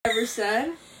ever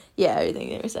said? Yeah, everything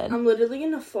they ever said. I'm literally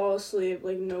gonna fall asleep,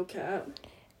 like, no cap.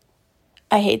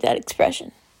 I hate that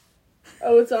expression.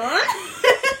 Oh, it's on?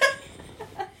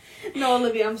 No,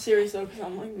 Olivia, I'm serious, though, because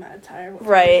I'm, like, mad tired.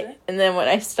 Right, and then when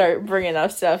I start bringing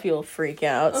up stuff, you'll freak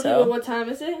out, okay, so. well, what time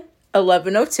is it?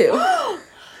 11:02.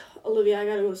 Olivia, I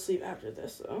gotta go to sleep after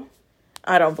this, though.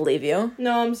 I don't believe you.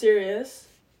 No, I'm serious.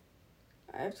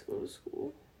 I have to go to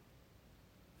school.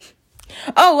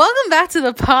 Oh, welcome back to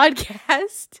the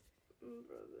podcast.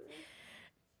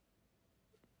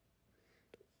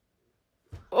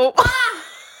 Oh.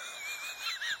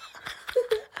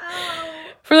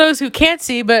 For those who can't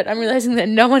see, but I'm realizing that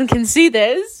no one can see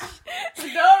this.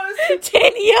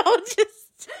 Danielle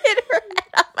just hit her head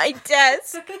on my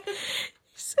desk.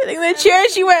 Sitting in the chair,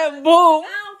 she went boom.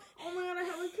 Ow. Oh my god, I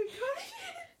have a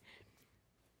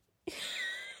concussion.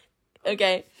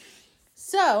 Okay.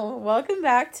 So, welcome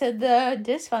back to the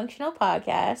Dysfunctional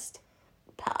Podcast.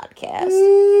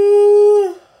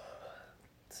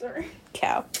 Sorry.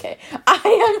 Cow. Okay.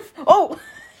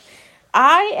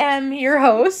 I am your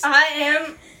host. I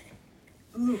am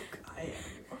Luke. I am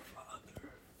your father.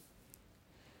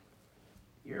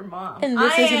 Your mom. And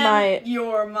this is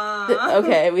your mom.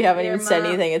 Okay, we haven't Your even said mom.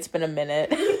 anything. It's been a minute.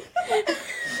 I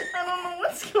don't know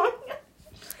what's going on.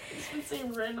 It's been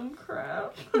saying random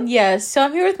crap. Yes, so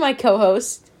I'm here with my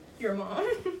co-host. Your mom.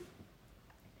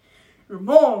 Your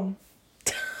mom.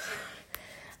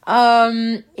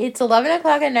 It's 11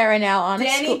 o'clock at night right now on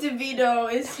Danny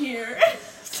DeVito is here.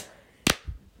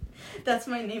 That's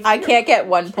my name. I can't get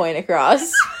 1 point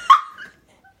across.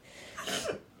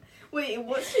 Wait,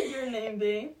 what should your name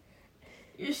be?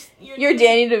 You're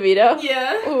Danny DeVito?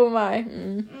 Yeah. Who am I?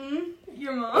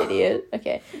 Your mom. Idiot.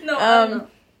 Okay. No, I don't know.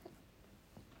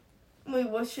 Wait,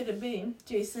 what should it be?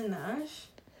 Jason Nash?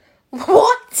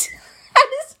 What?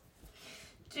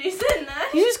 Jason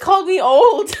Nash? You just called me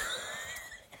old.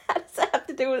 How does that have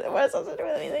to do with it? What does that have to do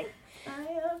with anything?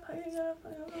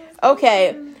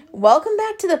 Okay, welcome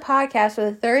back to the podcast for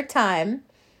the third time.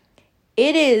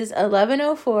 It is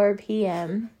 11:04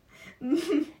 p.m.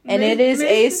 and it is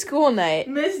a school night.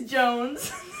 Miss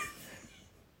Jones.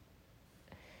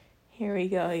 Here we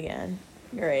go again.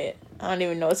 Great. I don't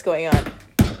even know what's going on.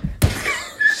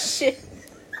 Shit.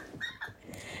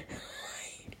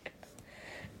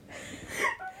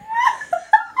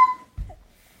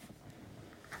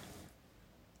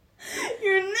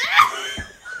 Your neck.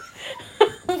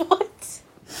 What?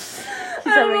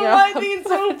 I don't know why I think it's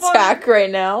so funny. Attack right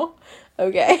now.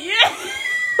 Okay. Yeah.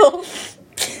 Oh,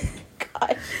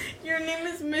 God. Your name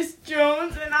is Miss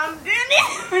Jones and I'm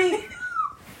Danny.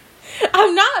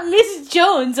 I'm not Miss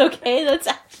Jones, okay? That's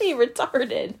actually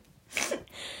retarded.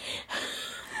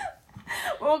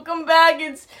 Welcome back.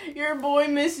 It's your boy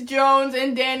Miss Jones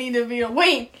and Danny DeVito.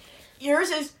 Wait, yours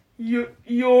is your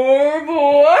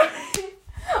boy.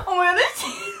 Oh my god,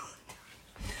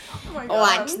 oh my god.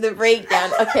 Watch the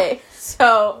breakdown. Okay,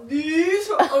 so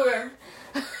Okay.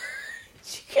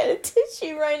 she got a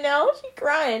tissue right now. She's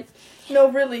crying. No,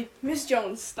 really, Miss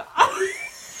Jones, stop.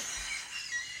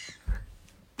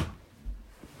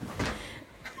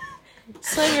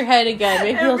 Slam your head again.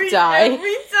 Maybe you'll die.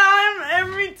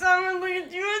 Every time I look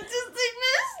at you, it's just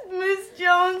like Miss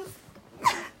Jones.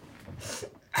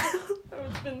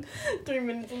 It's been 3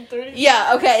 minutes and 30 seconds.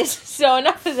 Yeah, okay, so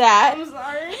enough of that. I'm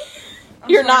sorry.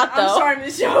 You're not, though. I'm sorry,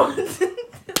 Miss Jones.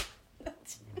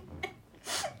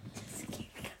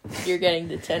 You're getting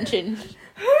detention.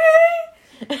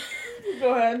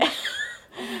 Go ahead.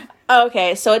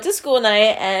 Okay, so it's a school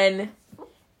night, and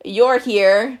you're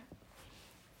here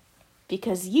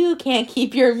because you can't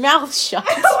keep your mouth shut.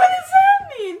 What does that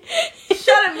mean?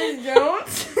 Shut up, Miss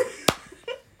Jones.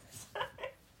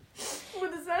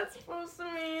 What is that supposed to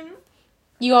mean?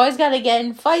 You always gotta get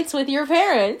in fights with your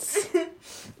parents.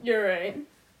 You're right.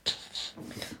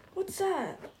 What's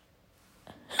that?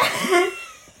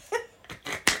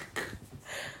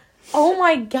 Oh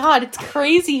my god, it's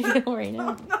crazy right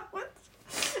now.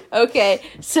 Okay,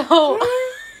 so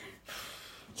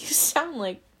you sound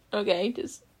like, okay,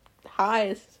 just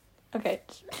high. Okay,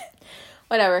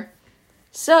 whatever.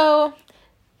 So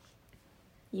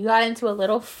you got into a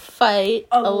little fight,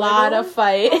 a lot of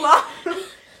fight,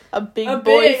 a big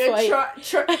boy fight,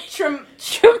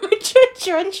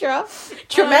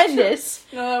 tremendous.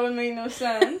 No, that would make no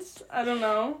sense. I don't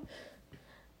know.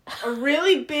 A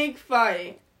really big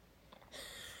fight.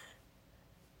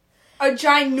 A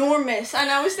ginormous. And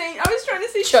I was trying to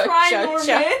say trinormous. Trinormous.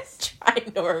 That's not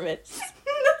even a word.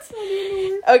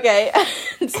 Okay.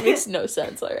 This makes no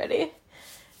sense already.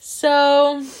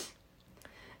 So,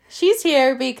 she's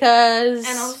here because...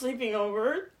 And I'm sleeping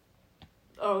over.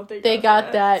 Oh, they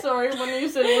got that. Sorry, when you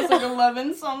said it was like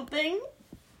 11 something.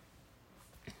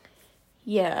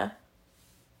 Yeah.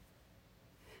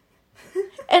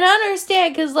 And I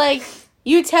understand, because, like,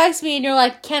 you text me and you're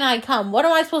like, can I come? What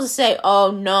am I supposed to say?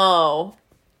 Oh, no.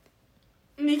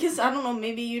 Because, I don't know,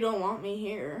 maybe you don't want me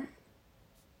here.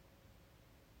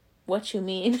 What you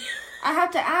mean? I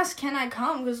have to ask, can I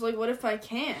come? Because, like, what if I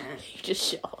can't? You just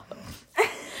show up.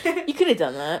 You could have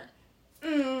done that.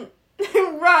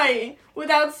 Right.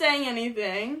 Without saying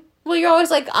anything. Well, you're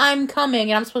always like, I'm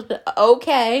coming, and I'm supposed to be,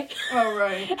 okay. Oh,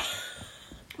 right.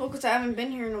 Well, because I haven't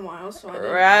been here in a while, so I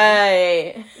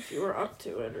didn't know if you were up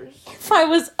to it or something. If I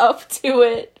was up to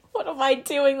it, what am I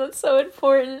doing that's so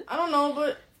important? I don't know,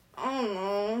 but I don't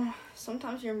know.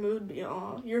 Sometimes your mood be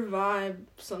off. Your vibe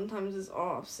sometimes is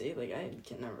off. See, like, I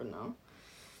can never know.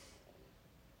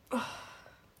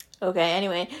 Okay,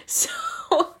 anyway, so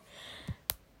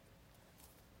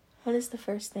what is the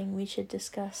first thing we should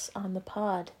discuss on the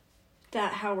pod?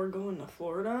 That how we're going to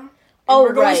Florida. Oh,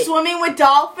 we're going swimming with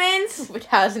dolphins. Which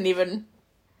hasn't even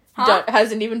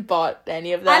bought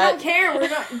any of that. I don't care. We're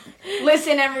going.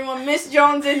 Listen, everyone. Miss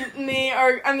Jones and me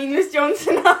Miss Jones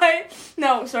and I.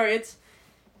 No, sorry, it's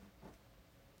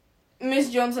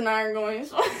Miss Jones and I are going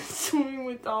swimming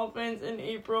with dolphins in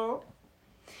April.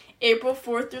 April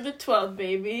 4th through the 12th,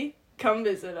 baby. Come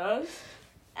visit us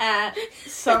at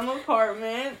some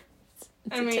apartment.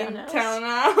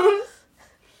 Townhouse.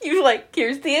 You like,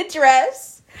 here's the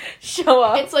address. Show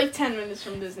up. It's like 10 minutes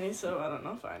from Disney, so I don't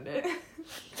know, find it.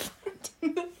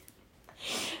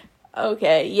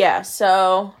 Okay, yeah,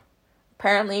 so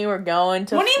apparently we're going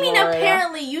to Florida. What do you mean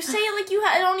apparently? You say it like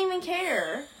I don't even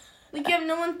care. Like you have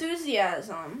no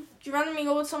enthusiasm. Do you rather me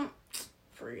go with some...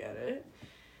 Forget it.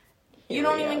 You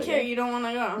don't even care. You don't want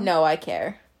to go. No, I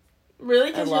care.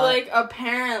 Really? Because you're like,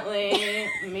 apparently,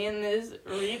 me and this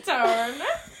retard...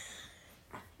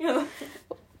 You're like,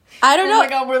 I don't know. Oh my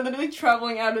god, we're literally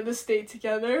traveling out of the state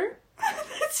together.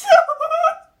 That's so...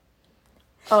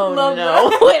 Oh Love no.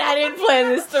 that. Wait, I didn't plan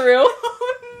this through.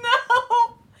 Oh no.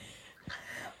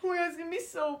 Oh my god, it's gonna be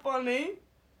so funny.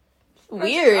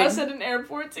 Weird. Us at an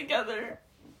airport together.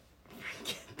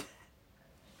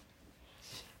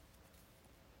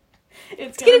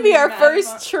 It's gonna be our first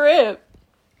fun. trip.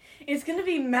 It's gonna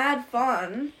be mad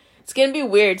fun. It's gonna be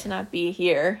weird to not be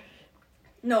here.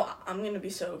 No, I'm gonna be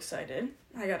so excited.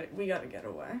 We gotta get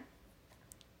away.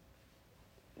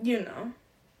 You know.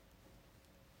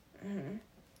 Mm-hmm.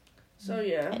 So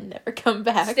yeah. And never come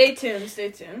back. Stay tuned.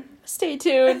 Stay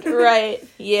tuned. Right.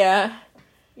 Yeah.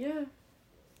 Yeah.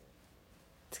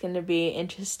 It's gonna be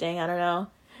interesting. I don't know.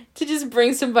 To just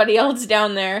bring somebody else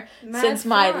down there. Mad since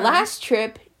my fun. last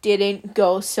trip didn't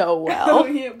go so Oh, well.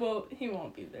 yeah, well, he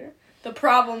won't be there. The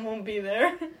problem won't be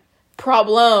there.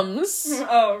 Problems.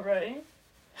 Oh, right.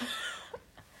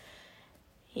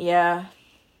 Yeah.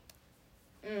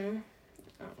 I don't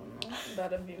know.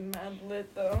 That'd be mad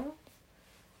lit, though.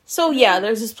 So, yeah,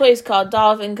 there's this place called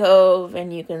Dolphin Cove,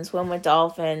 and you can swim with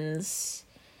dolphins.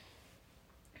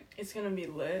 It's gonna be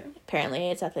lit. Apparently,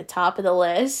 it's at the top of the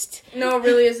list. No, it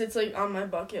really is. It's, like, on my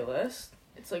bucket list.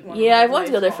 It's, like, one of Yeah, my I've wanted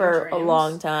to go there for lifelong a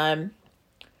long time.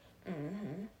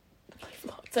 Mm-hmm.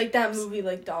 It's like that movie,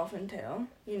 like, Dolphin Tale.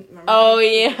 You remember? Oh,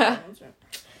 yeah.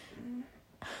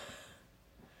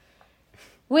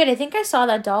 Wait, I think I saw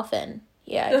that dolphin.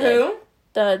 Yeah, I did. Who?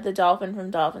 The dolphin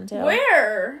from Dolphin Tale.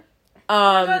 Where?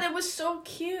 Oh my god, it was so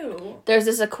cute. There's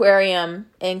this aquarium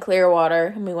in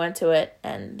Clearwater, and we went to it,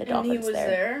 and the dolphin's he was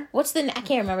there. What's the... I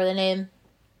can't remember the name.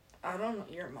 I don't know.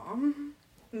 Your mom?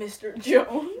 Mr.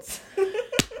 Jones? Sorry.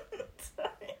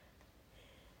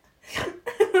 I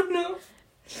don't know.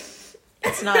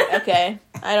 It's not... Okay.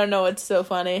 I don't know what's so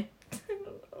funny. I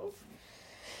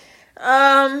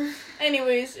don't know.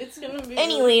 Anyways, it's gonna be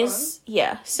really fun.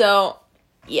 Yeah, so...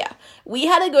 Yeah. We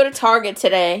had to go to Target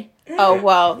today. Oh,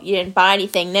 well, you didn't buy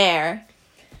anything there.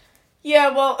 Yeah,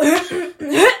 well...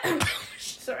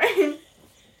 Sorry.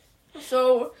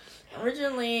 So,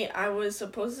 originally, I was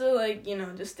supposed to, like, you know,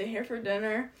 just stay here for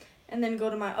dinner and then go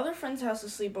to my other friend's house to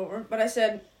sleep over. But I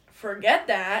said, forget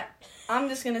that. I'm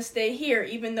just going to stay here,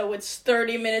 even though it's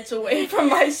 30 minutes away from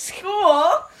my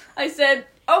school. I said,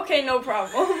 okay, no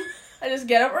problem. I just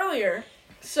get up earlier.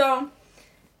 So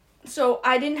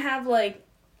I didn't have, like...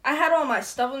 I had all my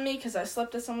stuff with me because I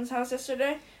slept at someone's house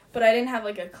yesterday, but I didn't have,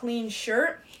 like, a clean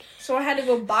shirt. So I had to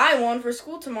go buy one for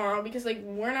school tomorrow because, like,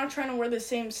 we're not trying to wear the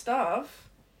same stuff.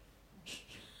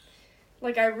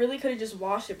 Like, I really could have just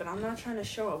washed it, but I'm not trying to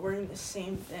show up wearing the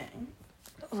same thing.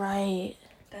 Right.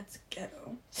 That's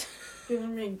ghetto.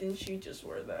 Didn't you just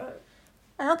wear that?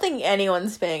 I don't think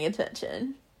anyone's paying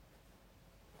attention.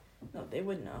 No, they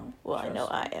would know. Well, I know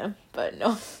me. I am, but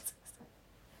no.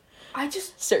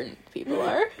 Certain people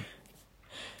are.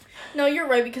 No, you're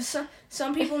right, because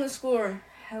some people in the school are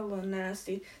hella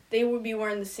nasty. They would be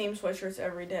wearing the same sweatshirts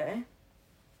every day.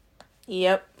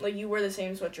 Yep. Like, you wear the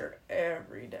same sweatshirt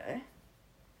every day.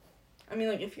 I mean,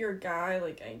 like, if you're a guy,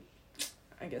 like,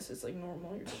 I guess it's, like,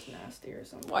 normal. You're just nasty or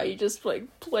something. Why are you just, like,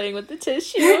 playing with the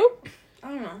tissue? I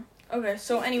don't know. Okay,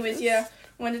 so anyways, yeah.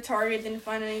 Went to Target, didn't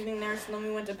find anything there, so then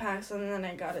we went to Paxton, and then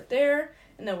I got it there.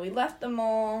 And then we left the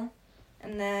mall.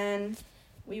 And then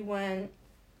we went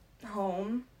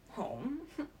home.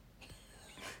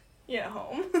 Yeah,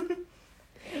 home.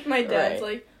 My dad's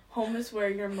like, home is where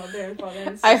your mother and father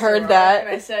and sister I heard are. that.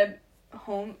 And I said,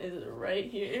 home is right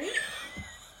here.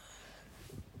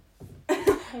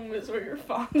 Home is where your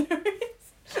father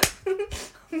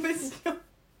is.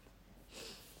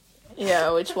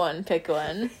 Yeah, which one? Pick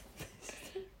one.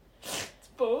 It's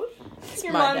both. It's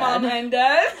You're my my mom dad. and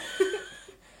dad.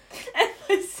 And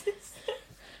my sister.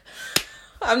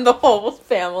 I'm the whole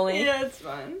family. Yeah, it's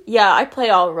fine. Yeah, I play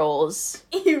all roles.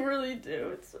 You really do.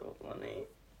 It's so funny.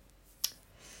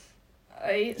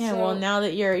 Yeah, well, now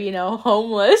that you're,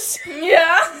 homeless.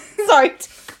 Yeah. Sorry.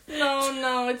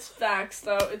 No, it's facts,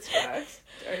 though. It's facts.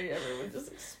 Sorry, everyone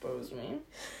just exposed me.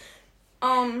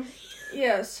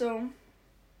 Yeah, so...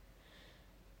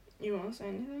 You want to say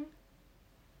anything?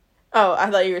 Oh,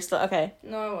 I thought you were still... Okay.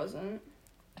 No, I wasn't.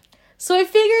 So I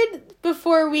figured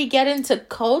before we get into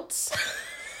cults...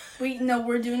 No,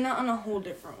 we're doing that on a whole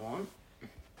different one.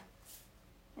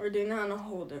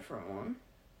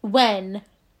 When?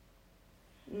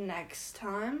 Next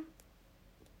time?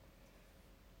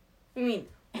 I mean,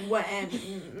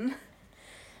 when?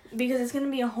 Because it's going to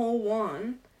be a whole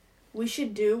one. We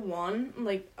should do one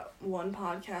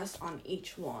podcast on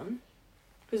each one.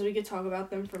 Because we could talk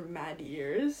about them for mad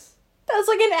years. That's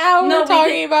like an hour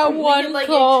talking about one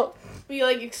cult. We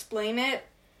explain it.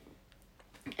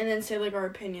 And then say, our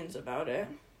opinions about it.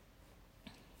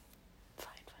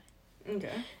 Fine.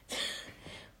 Okay.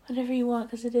 Whatever you want,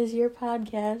 because it is your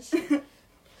podcast.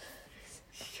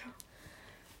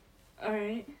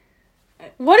 Alright.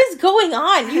 What is going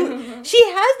on? She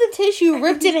has the tissue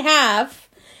ripped in half.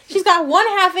 She's got one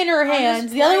half in her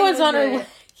hands. The other one's on her leg.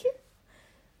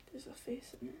 There's a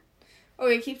face in it.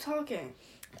 Okay, keep talking.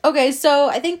 Okay, so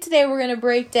I think today we're going to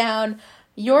break down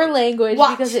your language.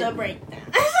 Watch because the breakdown.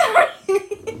 Sorry.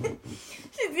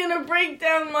 She's gonna break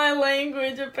down my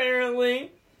language,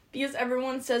 apparently. Because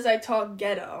everyone says I talk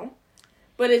ghetto.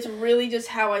 But it's really just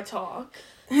how I talk.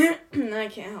 I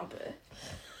can't help it.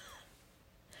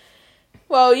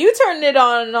 Well, you turned it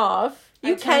on and off.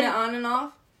 I turn it on and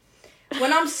off.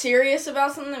 When I'm serious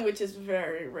about something, which is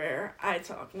very rare, I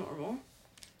talk normal.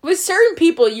 With certain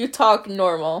people, you talk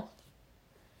normal.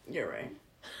 You're right.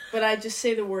 But I just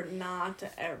say the word nah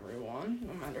to everyone,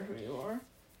 no matter who you are.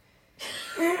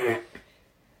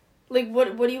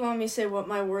 What do you want me to say? What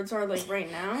my words are,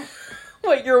 right now?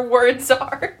 What your words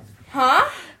are. Huh?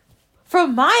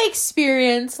 From my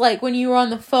experience, when you were on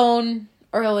the phone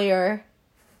earlier.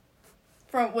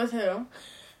 With who?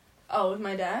 Oh, with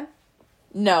my dad?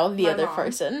 No, the my other mom.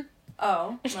 person.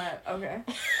 Oh, okay.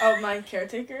 Oh, my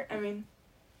caretaker? I mean...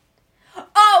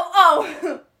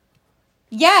 Oh!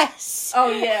 Yes! Oh,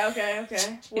 yeah, okay.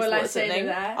 What did I say listening. to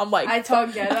that? I'm like... I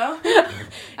talk ghetto?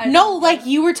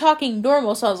 You were talking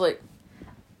normal, so I was like...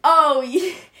 Oh,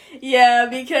 yeah,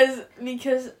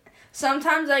 because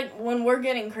sometimes, when we're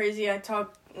getting crazy, I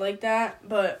talk like that,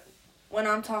 but when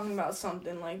I'm talking about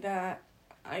something like that,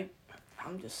 I'm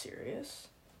just serious.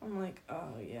 I'm like,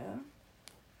 oh, yeah.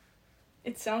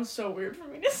 It sounds so weird for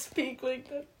me to speak like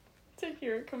that, to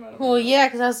hear it come out of my mouth. Yeah,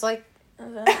 because I was like,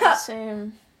 is that the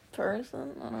same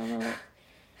person? I don't know.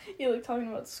 You're, talking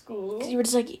about school. You were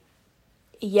just like,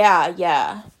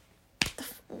 yeah.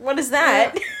 What is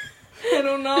that? I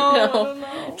don't know. No. I don't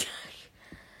know.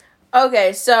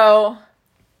 Okay, so...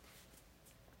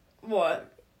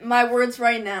 What? My words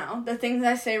right now. The things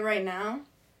I say right now.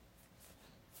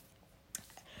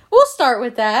 We'll start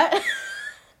with that.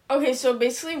 Okay, so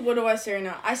basically, what do I say right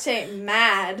now? I say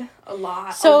mad a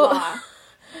lot.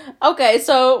 Okay,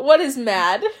 so what is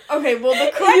mad? Okay, well,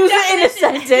 the correct Use it in a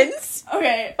sentence.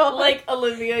 Okay,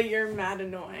 Olivia, you're mad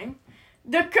annoying.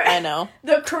 I know.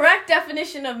 The correct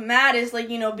definition of mad is,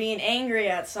 being angry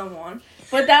at someone.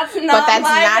 But that's not But that's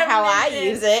my not how I definition.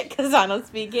 use it, because I don't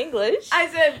speak English. I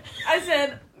said...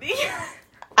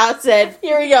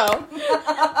 Here we go.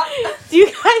 If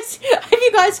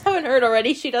you guys haven't heard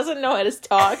already, she doesn't know how to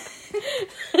talk.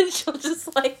 And she'll just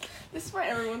This is why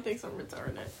everyone thinks I'm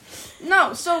retarded.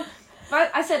 No, so...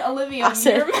 I said, Olivia,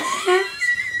 you're mad.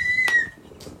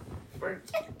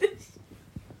 Forget this.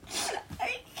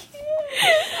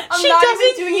 I'm not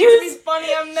even doing it to be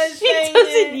funny. I'm not saying it. She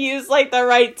doesn't use, like, the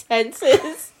right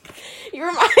tenses. You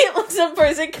remind me of some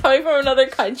person coming from another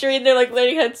country and they're, like,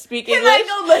 learning how to speak English. And I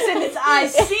go, listen, it's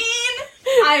I've seen,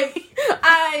 I've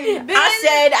been.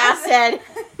 I said.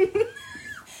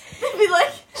 Be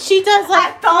like, she does,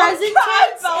 like, present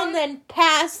tense thought. and then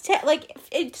past tense. Like,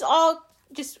 it's all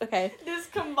just, okay.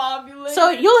 Discombobulated.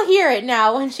 So you'll hear it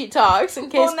now when she talks in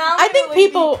case. Well, now I think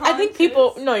people,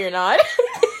 conscious. no, you're not.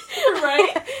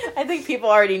 Right? I think people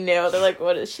already know. They're like,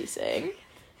 what is she saying?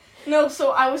 No,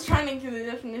 so I was trying to give the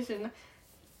definition.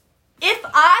 If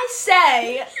I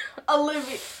say,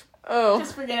 Olivia,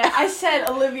 just forget it. I said,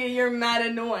 Olivia, you're mad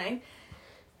annoying.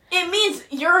 It means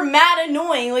you're mad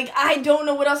annoying. Like, I don't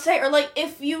know what else to say. Or, like,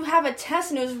 if you have a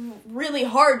test and it was really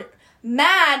hard,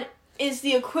 mad is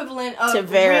the equivalent of to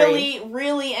very. Really,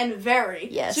 really, and very.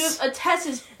 Yes. So if a test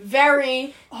is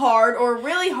very hard or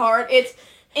really hard, it's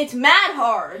mad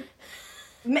hard.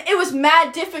 It was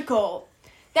mad difficult.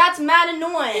 That's mad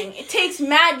annoying. It takes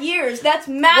mad years. That's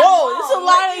mad long. There's a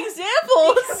lot of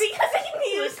examples. Because I can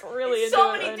use really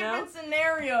so many different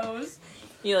scenarios.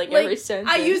 You like every sentence.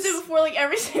 I use it before like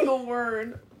every single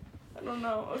word. I don't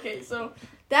know. Okay, so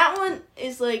that one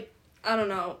is like, I don't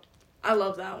know. I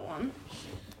love that one.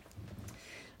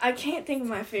 I can't think of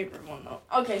my favorite one though.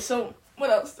 Okay, so what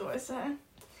else do I say?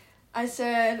 I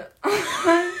said,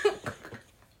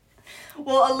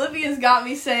 well, Olivia's got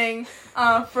me saying,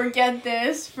 forget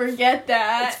this, forget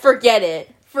that. It's forget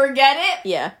it. Forget it?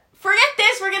 Yeah. Forget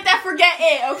this, forget that, forget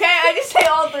it, okay? I just say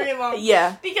all three of them.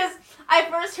 Yeah. Because I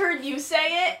first heard you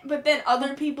say it, but then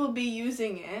other people be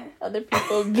using it. Other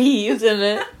people be using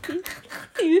it.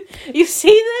 You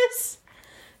see this?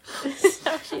 This is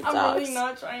how she talks. I'm really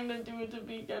not trying to do it to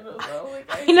be ghetto though. Like,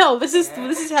 I know, this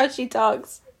is how she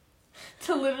talks.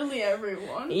 To literally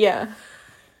everyone. Yeah.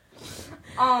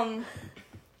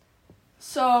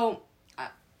 So, I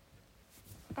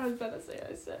was about to say,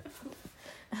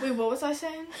 wait, what was I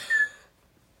saying?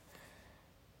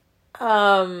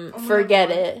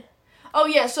 Forget it. Oh,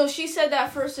 yeah, so she said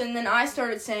that first, and then I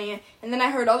started saying it, and then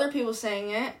I heard other people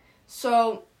saying it,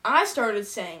 so I started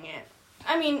saying it.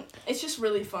 I mean, it's just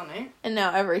really funny. And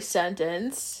now every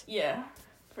sentence. Yeah,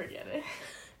 forget it.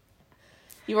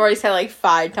 You've already said like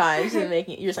 5 times and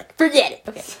you're just like, forget it.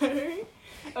 Okay. Sorry.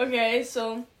 Okay,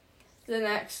 so the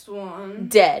next one.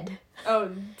 Dead. Oh,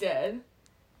 dead.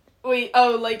 Wait,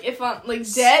 oh, like if I'm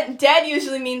like dead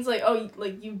usually means like, oh,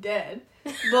 like you dead.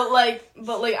 But like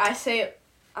I say it,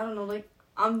 I don't know, like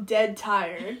I'm dead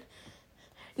tired.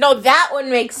 No, that one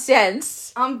makes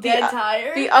sense. I'm dead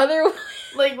tired. The other one.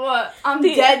 Like what? I'm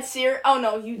dead serious. Oh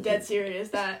no, you dead serious.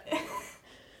 That.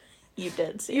 You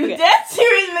dead serious. You dead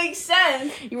serious makes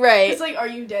sense. Right. It's like, are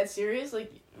you dead serious?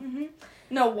 Like,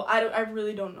 No, I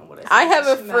really don't know what I said. I have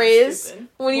a phrase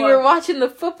when you were watching the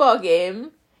football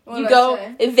game. What you go,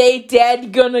 they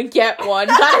dead gonna get one.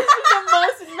 That is the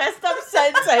most messed up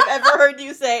sentence I've ever heard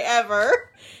you say ever.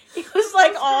 It was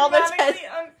like all the time.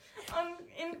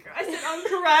 I said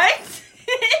incorrect.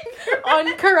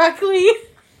 Uncorrectly.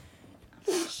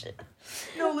 Shit.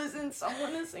 No, listen,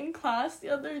 someone is in class the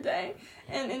other day,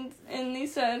 and they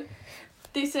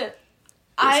said,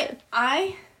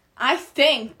 I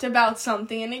thinked about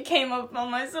something, and it came up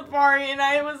on my Safari, and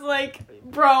I was like,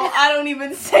 bro, I don't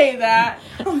even say that.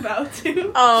 I'm about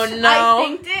to. Oh, no. I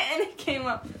thinked it, and it came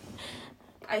up.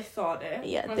 I thought it.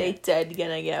 Yeah, okay. They dead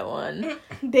gonna get one.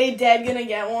 They dead gonna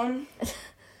get one?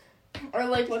 Or,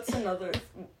 like, what's another?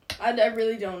 I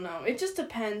really don't know. It just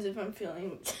depends if I'm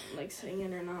feeling like saying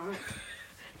it or not.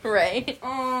 Right.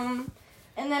 And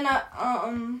then,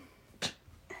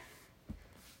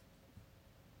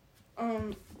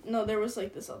 no, there was,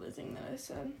 like, this other thing that I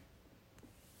said.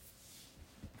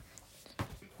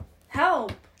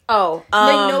 Help! Oh,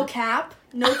 like, no cap.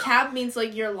 No cap means,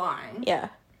 like, you're lying. Yeah.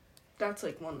 That's,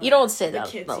 like, one that you don't say the that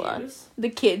kids a lot. use. The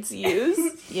kids use?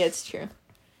 Yeah, it's true.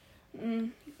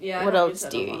 Yeah. What else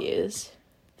do you use?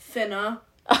 Finna.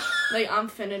 Like, I'm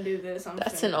finna do this.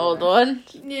 That's an old one.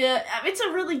 Yeah, it's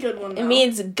a really good one, though. It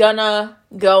means gonna,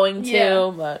 going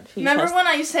to, but... Remember when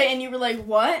I say it and you were like,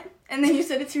 what? And then you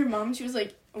said it to your mom and she was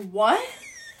like, what?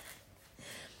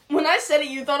 When I said it,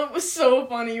 you thought it was so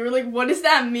funny. You were like, what does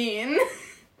that mean?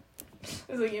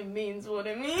 I was like, it means what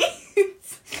it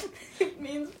means. It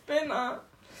means finna.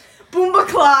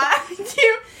 Boomba-clot.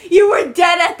 You were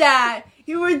dead at that.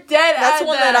 You were dead at that. That's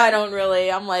one that I don't really,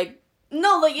 I'm like...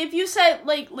 No, like, if you said,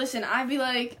 like, listen, I'd be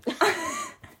like,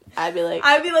 oh,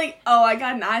 I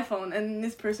got an iPhone, and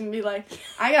this person would be like,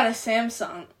 I got a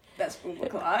Samsung. That's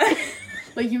Boomba-clot.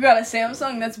 Like, you got a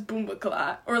Samsung, that's Boomba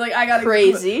Clat. Or, like, I got a...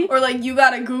 Crazy. Or, like, you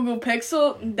got a Google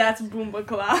Pixel, that's Boomba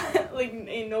Clat. Like,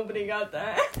 ain't nobody got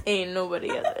that. Ain't nobody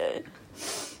got that.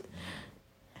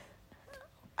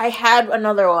 I had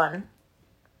another one.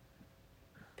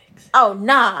 Oh,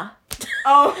 nah.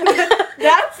 Oh,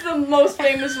 that's the most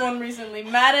famous one recently.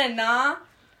 Mad and nah.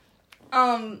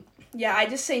 Yeah, I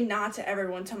just say nah to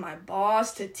everyone. To my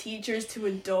boss, to teachers, to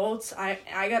adults. I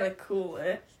gotta cool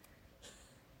it.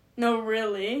 No,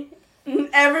 really.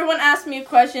 Everyone asks me a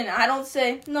question. I don't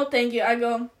say, no, thank you. I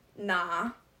go,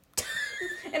 nah.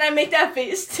 And I make that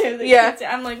face, too. Yeah.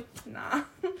 I'm like, nah.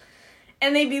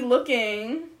 And they be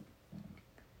looking.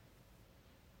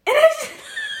 And I just...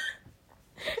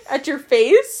 At your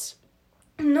face?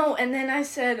 No, and then I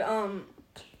said,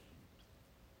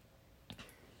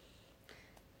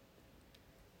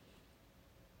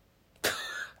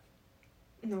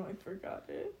 No, I forgot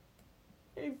it.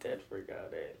 I did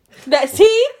forgot it.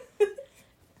 See?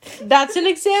 That's an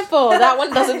example. That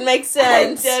one doesn't make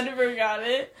sense. I did forgot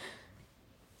it.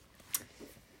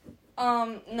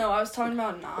 No, I was talking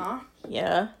about nah.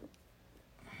 Yeah.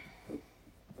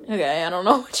 Okay, I don't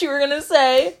know what you were gonna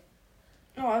say.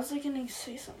 No, I was like gonna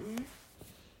say something.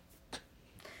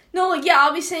 No, like, yeah,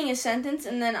 I'll be saying a sentence,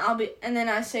 and then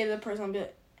I say to the person, I'll be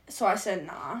like, so I said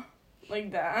nah.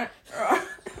 Like that.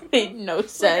 Made no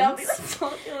sense. Like, I'll be like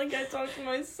talking like I talk to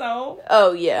myself.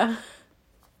 Oh, yeah.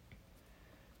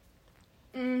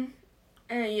 And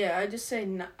yeah, I just say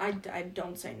no. I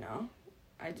don't say no.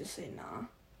 I just say nah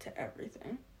to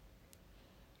everything.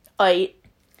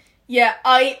 Yeah,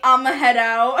 I'ma head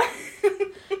out.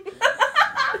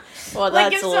 Well,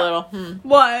 Like, that's a little,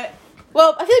 What?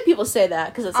 Well, I feel like people say that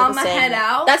because it's like I'ma a saying. head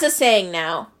out? That's a saying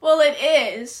now. Well, it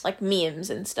is. Like memes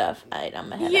and stuff.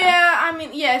 I'm a head out. Yeah, I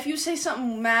mean, yeah, if you say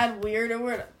something mad weird or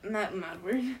weird, mad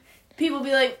weird, people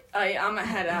be like, I'ma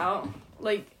head out.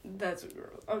 Like, that's a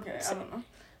girl. Okay, I don't know.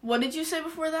 What did you say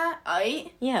before that?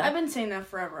 Yeah. I've been saying that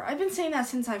forever. I've been saying that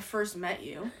since I first met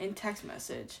you in text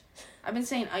message. I've been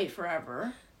saying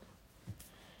forever.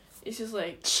 It's just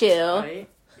like... Chill.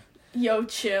 Yo,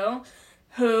 chill.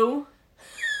 Who?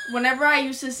 Whenever I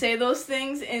used to say those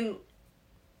things in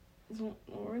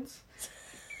words,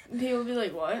 people would be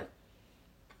like, what?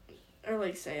 Or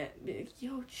like say it. Be like,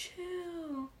 yo,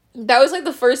 chill. That was like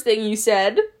the first thing you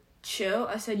said. Chill?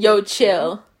 I said, yo,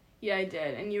 chill. Yeah, I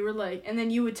did. And you were like, and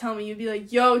then you would tell me, you'd be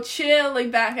like, yo, chill,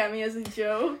 like back at me as a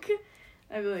joke.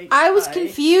 I'd be like, I was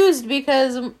confused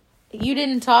because you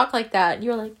didn't talk like that.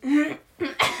 You were like...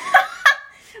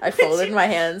 I folded my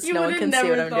hands. No one can see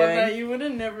what I'm doing. That. You would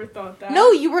have never thought that.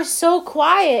 No, you were so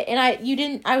quiet, and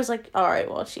I was like, all right,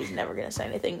 well, she's never gonna say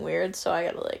anything weird, so I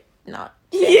gotta like not.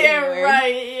 Yeah,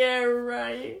 right. Yeah,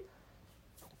 right.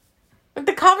 Like,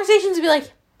 the conversations would be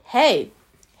like, hey,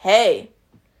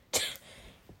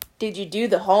 did you do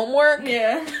the homework?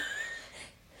 Yeah.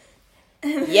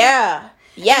 Yeah.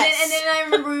 Yes. And then I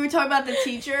remember we were talking about the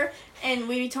teacher. And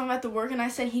we'd be talking about the work, and I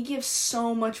said, he gives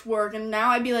so much work. And now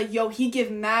I'd be like, yo, he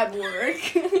give mad work.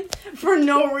 For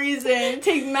no reason.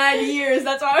 Take mad years.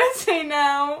 That's what I would say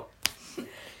now.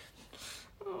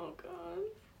 Oh, God.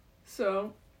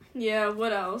 So, yeah,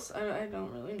 what else? I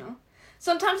don't really know.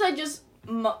 Sometimes I just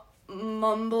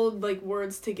mumbled, like,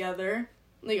 words together.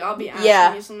 Like, I'll be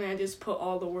asking you something, I just put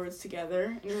all the words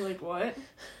together. And you're like, what?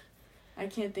 I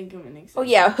can't think of an example. Oh,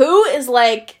 yeah. Who is,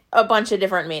 like, a bunch of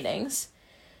different meanings.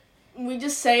 We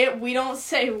just say it. We don't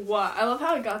say what. I love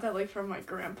how I got that, like, from my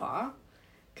grandpa.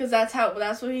 Because that's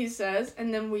what he says.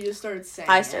 And then we just started saying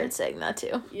it. I started saying that,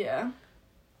 too. Yeah.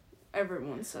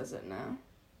 Everyone says it now.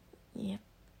 Yeah.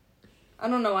 I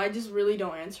don't know. I just really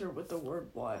don't answer with the word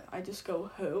what. I just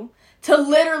go who. To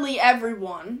literally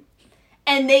everyone.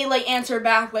 And they, like, answer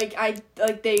back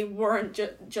like they weren't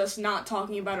just not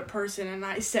talking about a person and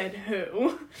I said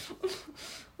who.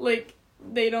 Like,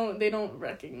 they don't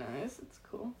recognize. It's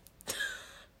cool.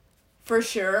 For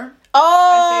sure.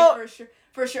 Oh! I say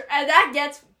for sure. And that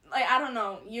gets, like, I don't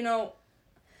know, you know,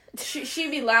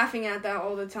 she'd be laughing at that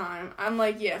all the time. I'm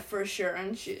like, yeah, for sure,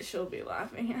 and she'll be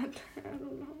laughing at that. I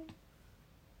don't know.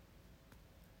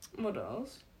 What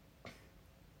else?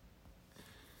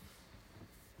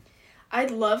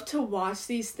 I'd love to watch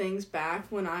these things back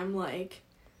when I'm, like,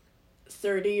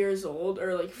 30 years old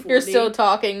or like 40. You're still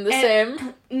talking the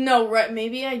same. No, right?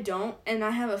 Maybe I don't, and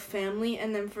I have a family,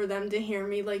 and then for them to hear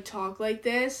me like talk like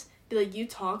this, be like, "You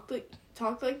talk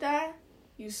like that?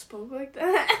 You spoke like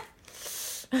that?"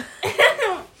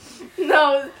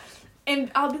 No, and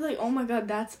I'll be like, "Oh my God,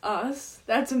 that's us.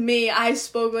 That's me. I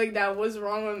spoke like that. What's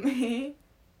wrong with me?"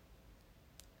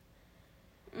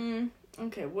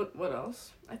 Okay. What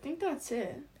else? I think that's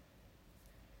it.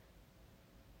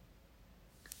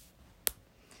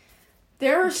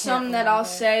 There are some that I'll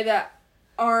say that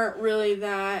aren't really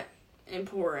that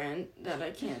important that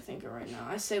I can't think of right now.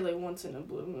 I say like once in a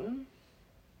blue moon.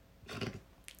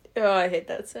 Oh, I hate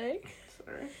that saying.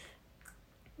 Sorry.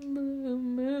 Blue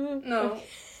moon. No, Okay.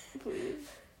 please.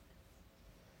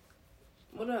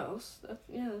 What else? That's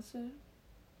it.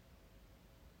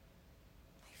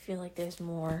 I feel like there's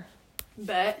more.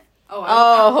 Bet.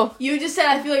 Oh. You just said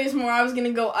I feel like there's more. I was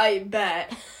gonna go, I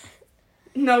bet.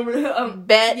 No,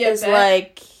 bet is bet.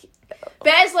 like...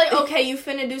 Bet is like, okay, you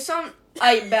finna do something?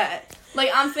 I bet. Like,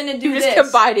 I'm finna do this. You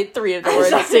just combined 3 of the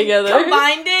words together.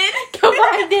 Combined it?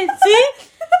 Combined it, see?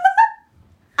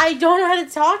 I don't know how to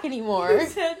talk anymore.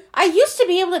 I used to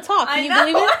be able to talk. Can you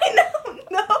believe it? I know,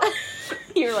 no.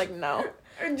 You're like, no.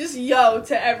 Or just yo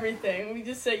to everything. We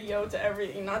just say yo to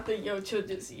everything. Not the yo chill,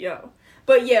 just yo.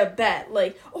 But yeah, bet.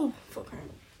 Like, oh, fuck her.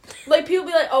 Like, people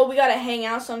be like, oh, we gotta hang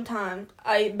out sometime.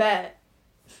 I bet.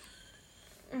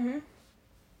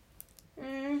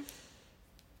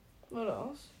 What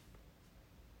else?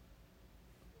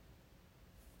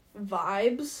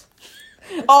 Vibes.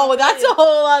 Oh, that's a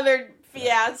whole other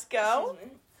fiasco.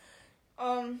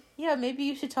 Yeah, maybe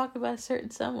you should talk about a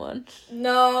certain someone.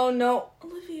 No,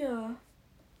 Olivia.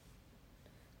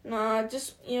 Nah,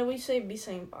 just, we be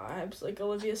saying vibes. Like,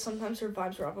 Olivia, sometimes her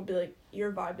vibes are off. I'll be like,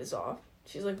 your vibe is off.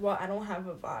 She's like, well, I don't have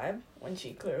a vibe, when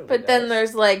she clearly But does. then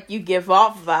there's, like, you give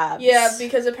off vibes. Yeah,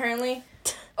 because apparently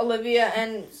Olivia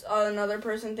and another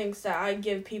person thinks that I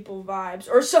give people vibes.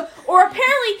 Or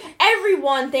apparently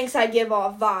everyone thinks I give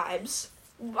off vibes.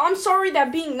 I'm sorry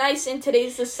that being nice in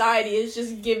today's society is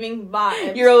just giving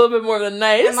vibes. You're a little bit more than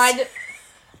nice. Am I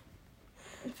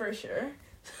For sure.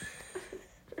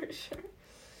 For sure.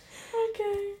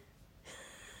 Okay.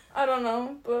 I don't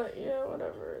know, but yeah,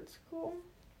 whatever. It's cool.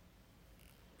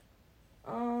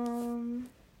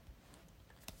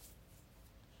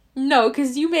 No,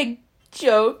 because you make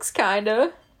jokes, kind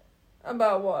of.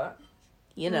 About what?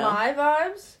 You know. My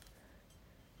vibes?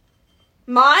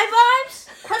 My vibes?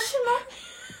 Question mark?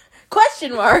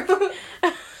 Question mark.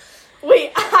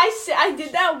 Wait, I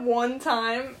did that one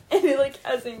time, and it, like,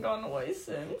 hasn't gone away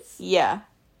since. Yeah.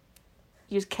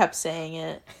 You just kept saying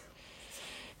it.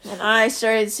 And I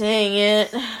started saying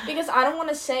it. Because I don't want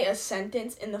to say a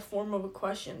sentence in the form of a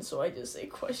question, so I just say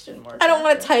question mark. I don't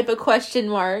want to type a question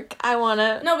mark. I want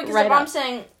to No, because if I'm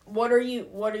saying, what are you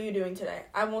doing today?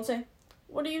 I won't say,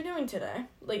 what are you doing today?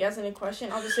 Like, as in a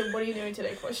question, I'll just say, what are you doing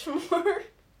today? Question mark.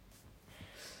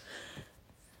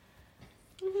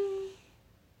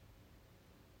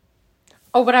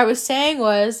 Oh, what I was saying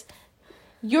was,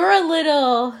 you're a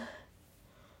little...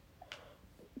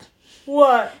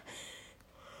 What?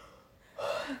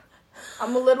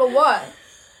 I'm a little what?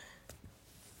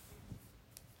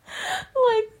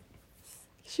 Like,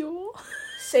 sexual?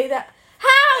 Say that.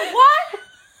 How? What?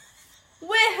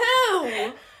 With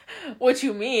who? What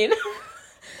you mean?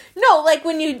 No, like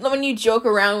when you joke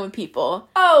around with people.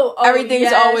 Oh, everything's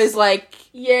yes. always like...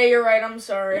 Yeah, you're right. I'm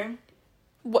sorry.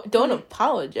 What? Don't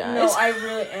apologize. No, I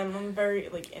really am. I'm very,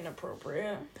 like,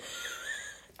 inappropriate.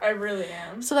 I really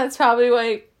am. So that's probably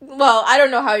why... Well, I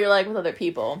don't know how you're like with other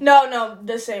people. No,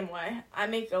 the same way. I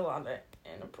make a lot of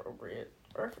inappropriate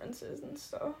references and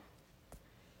stuff.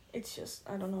 It's just,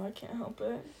 I don't know, I can't help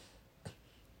it.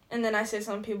 And then I say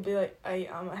something, people be like,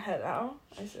 I'm a head out.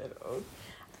 I said, oh.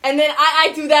 And then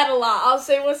I do that a lot. I'll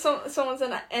say what someone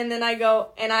said, and then I go,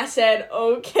 and I said,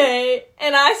 okay.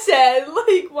 And I said,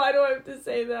 like, why do I have to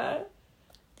say that?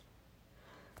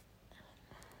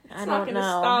 I don't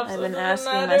know. I've been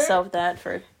asking myself that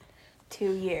for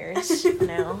 2 years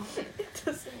now. It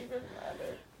doesn't even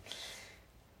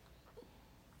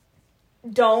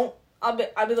matter. I'll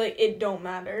be like, it don't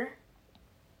matter.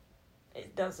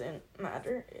 It doesn't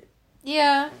matter.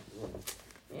 Yeah.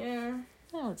 Yeah.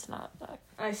 No, it's not.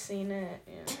 I seen it.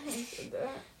 Yeah, I said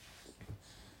that.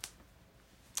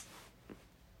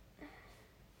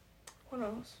 What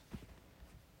else?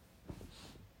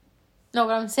 No,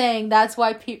 but I'm saying that's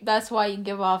why you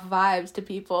give off vibes to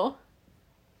people.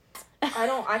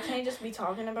 I can't just be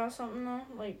talking about something though,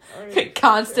 like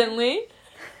constantly.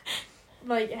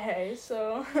 Like, hey,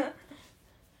 so.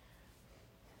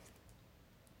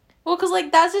 Well, cause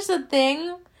like that's just a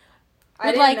thing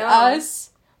with like know.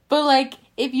 us, but like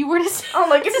if you were to say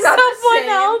like it's to not someone the same.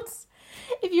 else,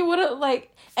 if you would have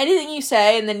like anything you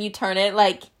say and then you turn it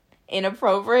like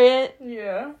inappropriate,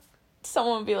 yeah,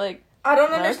 someone would be like, I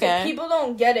don't understand. Okay. People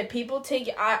don't get it. People take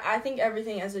it. I think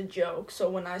everything as a joke. So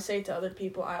when I say it to other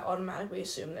people, I automatically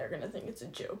assume they're gonna think it's a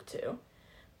joke too.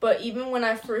 But even when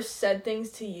I first said things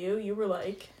to you, you were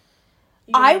like,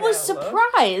 I was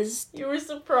surprised. You were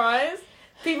surprised?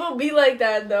 People be like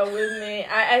that, though, with me.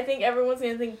 I think everyone's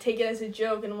gonna take it as a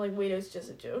joke, and I'm like, wait, it's just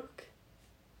a joke.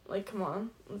 Like, come on,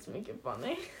 let's make it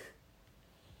funny.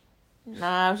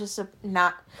 Nah, I was just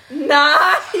not.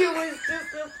 Nah, he was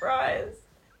just surprised.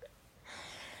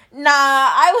 Nah,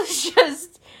 I was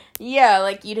just, yeah,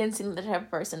 like, you didn't seem the type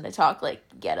of person to talk, like,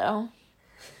 ghetto.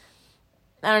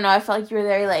 I don't know, I felt like you were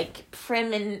very, like,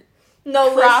 prim and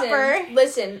proper.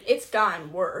 Listen, it's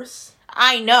gotten worse.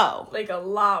 I know. Like, a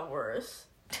lot worse.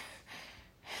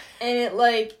 And it,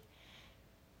 like,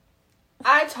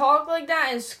 I talk like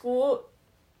that in school,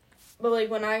 but,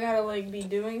 like, when I gotta, like, be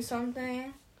doing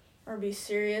something or be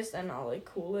serious, then I'll, like,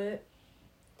 cool it.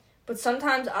 But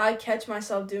sometimes I catch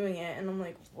myself doing it, and I'm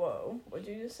like, whoa, what'd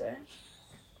you just say?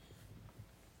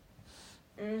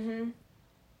 Mm-hmm.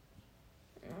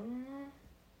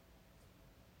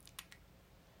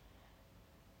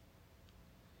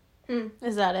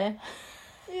 Is that it?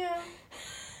 Yeah.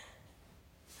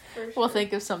 For sure. We'll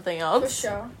think of something else. For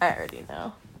sure. I already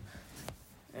know.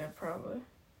 Yeah, probably.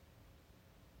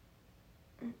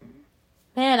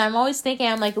 Man, I'm always thinking,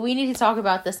 I'm like, we need to talk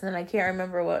about this, and then I can't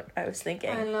remember what I was thinking.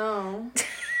 I know.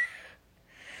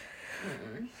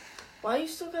 Why you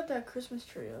still got that Christmas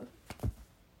tree up?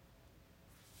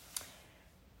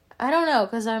 I don't know,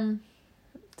 because I'm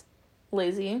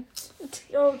lazy.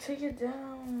 Yo, take it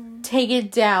down. Take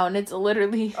it down. It's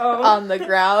literally on the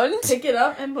ground. Pick it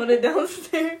up and put it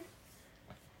downstairs.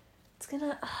 It's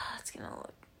gonna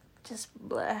look just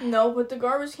bleh. No, put the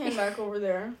garbage can back over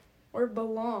there where it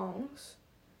belongs.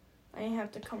 I ain't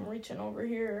have to come reaching over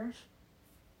here.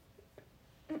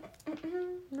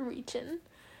 Reaching.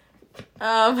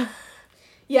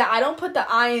 Yeah, I don't put the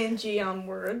ing on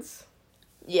words.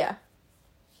 Yeah.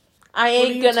 I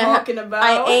ain't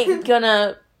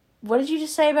gonna. What did you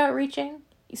just say about reaching?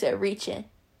 You said reaching.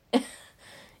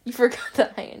 You forgot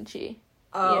the ing.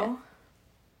 Oh. Yeah.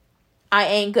 I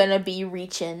ain't gonna be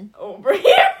reaching. Over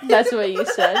here. That's what you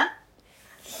said.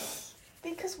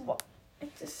 Because what?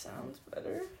 It just sounds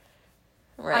better.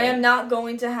 Right. I am not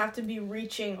going to have to be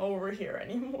reaching over here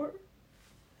anymore.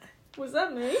 Was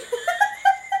that me?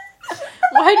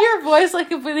 Why did your voice like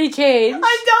completely change?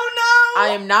 I don't know. I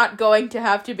am not going to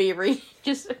have to be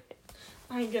just.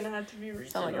 I ain't gonna have to be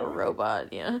reaching. Sound like a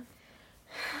robot, yeah.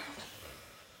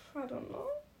 I don't know.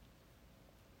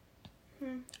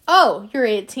 Oh, you're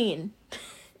 18.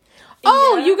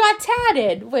 Oh, Yeah. you got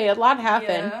tatted. Wait, a lot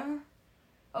happened. Yeah.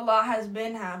 A lot has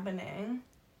been happening.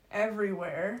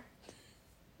 Everywhere.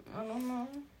 I don't know.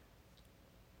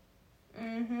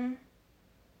 Mm-hmm.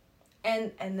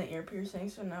 And the ear piercing,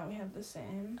 so now we have the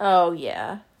same. Oh,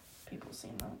 yeah. People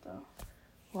seen that, though.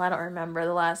 Well, I don't remember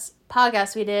the last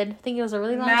podcast we did. I think it was a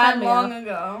really long time ago. long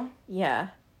ago. Yeah.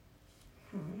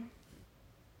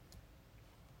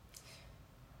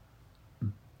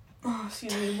 Oh,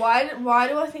 excuse me. Why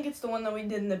do I think it's the one that we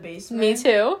did in the basement? Me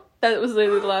too. That was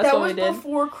literally the last one we did. That was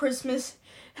before Christmas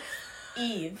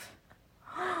Eve.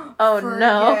 Oh,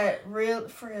 no.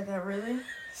 Forget that, really?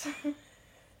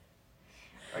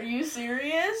 Are you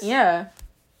serious? Yeah.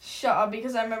 Shut up,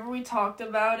 because I remember we talked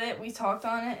about it. We talked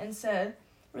on it and said,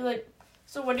 we're like,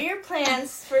 so what are your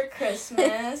plans for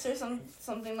Christmas? Or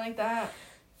something like that.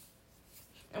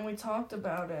 And we talked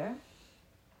about it.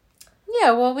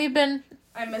 Yeah, well, we've been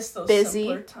I miss those busy.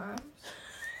 simpler times.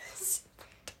 It's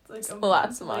like a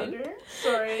last month month. later.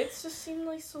 Sorry, it just seemed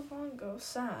like so long ago.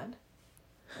 Sad.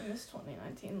 I miss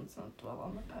 2019. Let's not dwell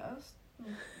on the past.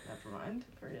 Never mind.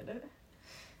 Forget it.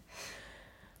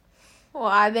 Well,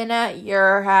 I've been at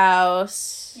your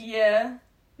house. Yeah.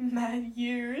 Mad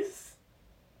years.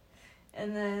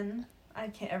 And then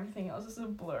everything else is a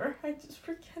blur. I just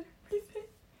forget everything.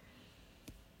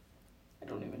 I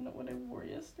don't even know what I wore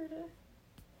yesterday.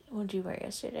 What did you wear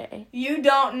yesterday? You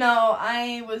don't know.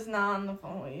 I was not on the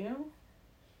phone with you.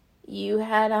 You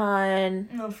had on...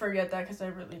 No, forget that, because I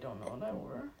really don't know what I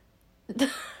wore.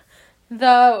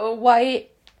 the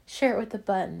white shirt with the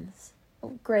buttons.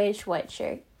 Grayish white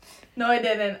shirt. No, I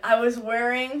didn't. I was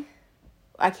wearing...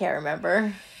 I can't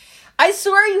remember. I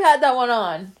swear you had that one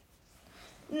on.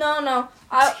 No. No.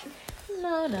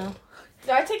 Did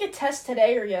I take a test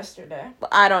today or yesterday?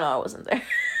 I don't know. I wasn't there.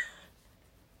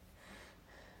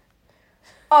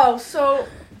 Oh, so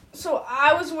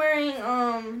I was wearing,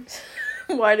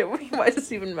 Why does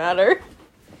this even matter?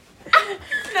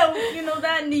 No, you know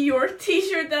that New York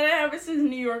t-shirt that I have? It says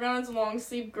New York on its long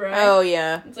sleeve gray. Oh,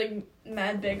 yeah. It's, like,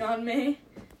 mad big on me.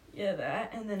 Yeah,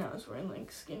 that. And then I was wearing,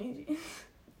 like, skinny jeans.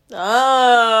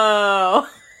 Oh.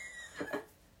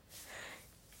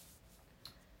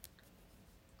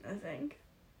 I think.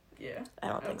 Yeah. I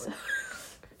don't think so.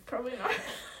 Probably not.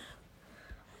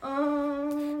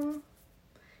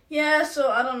 Yeah, Yeah,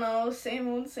 so I don't know. Same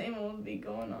old be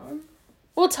going on.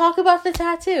 We'll talk about the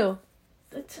tattoo.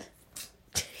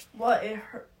 What?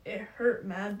 It hurt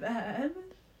mad bad.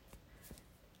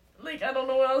 Like, I don't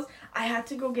know what else. I had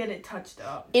to go get it touched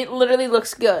up. It literally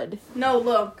looks good. No,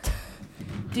 look.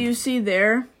 Do you see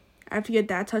there? I have to get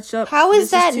that touched up. How is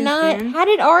that not? How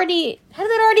did that already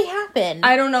happen?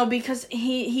 I don't know, because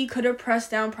he could have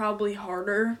pressed down probably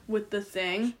harder with the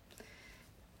thing.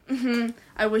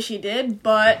 I wish he did,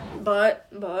 but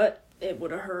it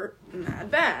would have hurt mad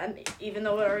bad, even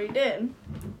though it already did.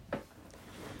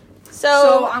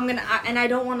 So I'm gonna, and I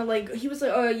don't want to, like, he was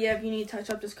like, oh yeah, if you need to touch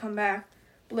up, just come back.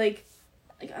 Like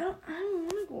I don't want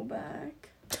to go back.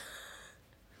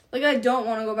 Like, I don't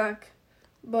want to go back,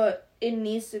 but it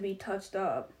needs to be touched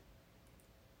up.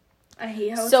 I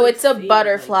hate how it's a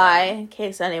butterfly, in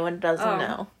case anyone doesn't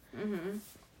know.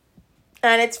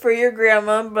 And it's for your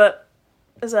grandma, but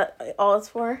is that all it's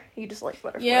for? You just like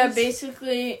butterflies? Yeah,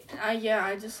 basically,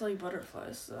 I just like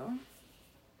butterflies, so.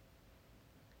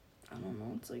 I don't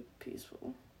know, it's like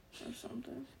peaceful or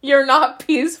something. You're not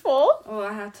peaceful? Oh,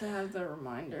 I have to have the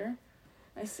reminder.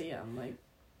 I see it, I'm like,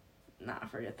 nah,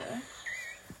 forget that.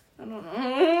 I don't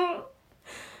know.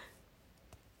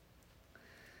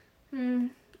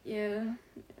 Yeah,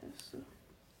 so.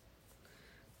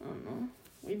 I don't know.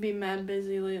 We'd be mad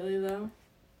busy lately, though.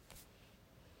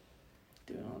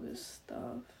 Doing all this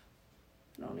stuff.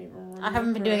 Don't even remember. I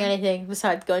haven't been doing anything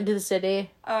besides going to the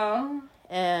city. Oh.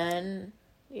 And,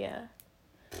 yeah.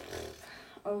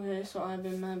 Okay, so I've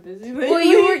been mad busy lately.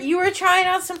 Well, you were trying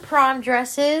out some prom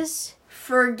dresses.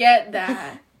 Forget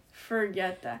that.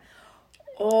 Forget that.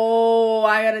 Oh,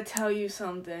 I gotta tell you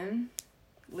something.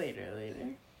 Later.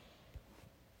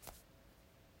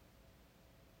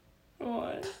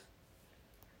 What?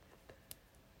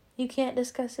 You can't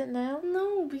discuss it now?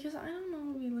 No, because I don't know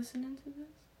who'll be listening to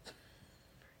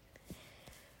this.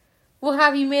 Well,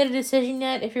 have you made a decision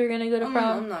yet if you're gonna go to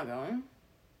prom? I'm not going.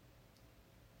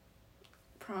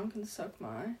 Prom can suck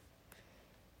my...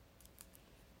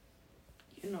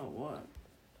 You know what?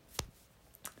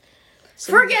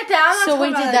 So, forget that! So we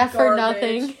did that for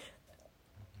nothing.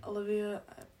 Olivia,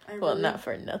 I well, really... not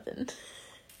for nothing.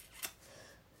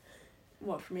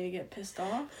 What, for me to get pissed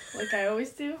off? Like I always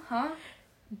do, huh?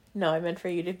 No, I meant for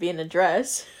you to be in a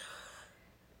dress.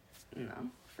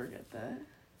 No, forget that.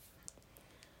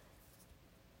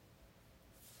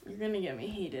 You're gonna get me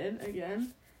heated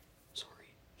again. Sorry.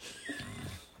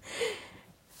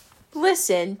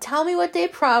 Listen, tell me what day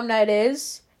prom night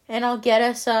is, and I'll get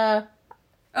us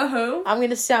who? I'm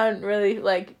gonna sound really,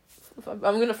 like, I'm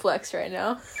gonna flex right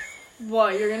now.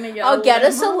 What, you're gonna get I'll get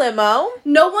us a limo.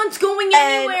 No one's going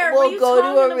anywhere. And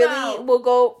we'll We'll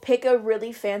go pick a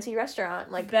really fancy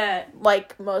restaurant. Like, bet.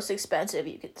 Like, most expensive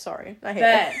you could, sorry. I hate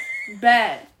it.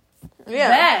 Bet. Yeah.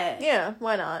 Bet. Yeah,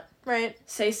 why not? Right?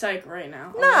 Say psych right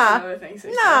now. Nah.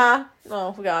 Nah.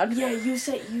 Oh, God. Yeah, you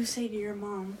say to your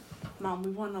mom, Mom,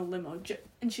 we want a limo.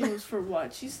 And she goes, for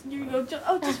what? You go,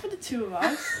 just for the two of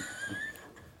us.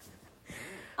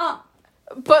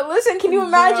 But listen, can you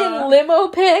imagine limo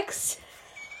pics?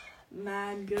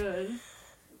 Mad good.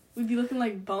 We'd be looking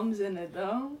like bums in it,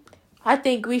 though. I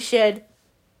think we should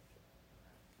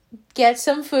get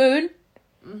some food.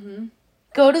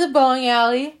 Go to the bowling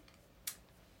alley.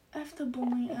 F the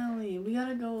bowling alley. We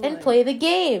gotta go, and play the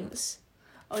games.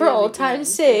 For old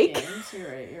time's sake. You're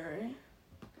right.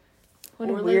 What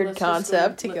a weird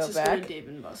concept to go back. Let's just go to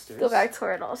Dave & Buster's. Go back to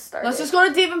where it all started. Let's just go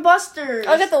to Dave & Buster's.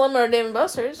 I'll get the limo to Dave &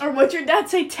 Buster's. Or what'd your dad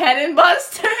say, Ted &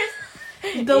 Buster's?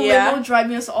 The limo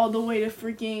driving us all the way to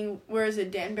freaking, where is it,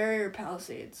 Danbury or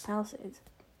Palisades? Palisades.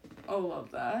 Oh,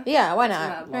 love that. Yeah, why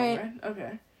not? Right?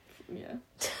 Okay. Yeah.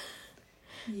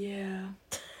 Yeah.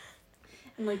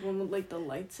 And like one with like the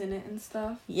lights in it and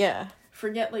stuff. Yeah.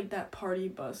 Forget like that party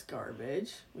bus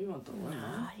garbage. We want the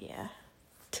limo. Yeah.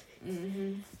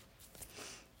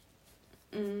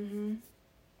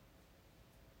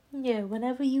 Yeah,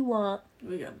 whenever you want.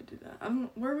 We gotta do that.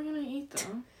 Where are we gonna eat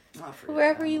though?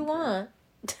 Wherever you want.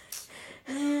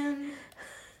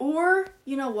 Or,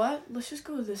 you know what? Let's just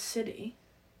go to the city.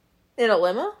 In a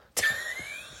limo?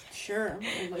 Sure.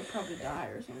 We'll like probably die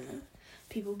or something.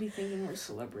 People be thinking we're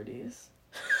celebrities.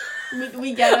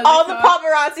 We get out all the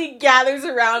paparazzi gathers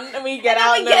around and we get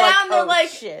out and they're like,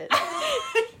 shit.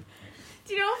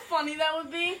 Do you know how funny that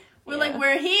would be? We're like,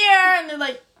 we're here, and they're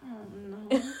like, oh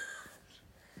no.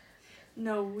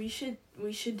 No, we should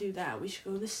do that. We should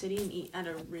go to the city and eat at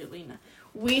a really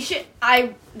nice...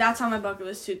 That's on my bucket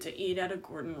list too, to eat at a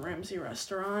Gordon Ramsay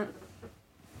restaurant.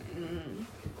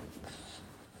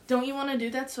 Don't you want to do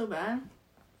that so bad?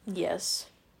 Yes.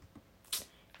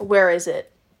 Where is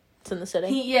it? It's in the city.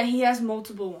 He has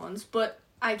multiple ones, but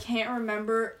I can't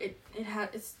remember.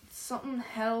 It's something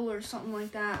hell or something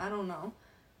like that. I don't know,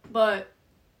 but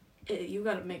you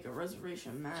gotta make a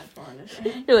reservation mad far in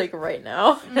advance. You're like right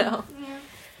now. No. Yeah.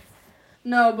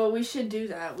 No, but we should do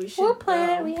that. We'll plan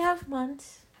it. We have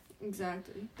months.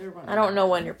 Exactly. I don't know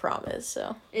when your prom is,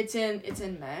 so. It's in May. It's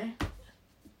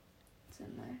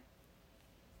in May.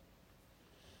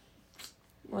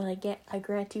 Well, I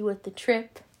grant you with the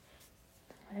trip.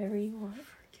 Whatever you want.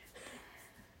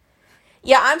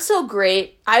 Yeah, I'm so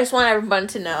great. I just want everyone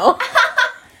to know.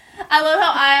 I love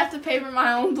how I have to pay for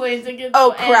my own plane tickets.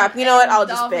 Oh, crap. You know what? I'll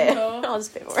just pay. I'll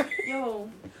just pay for it. Yo,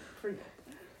 forget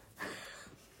it.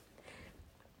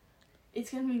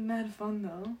 It's gonna be mad fun,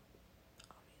 though.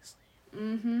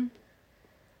 Obviously.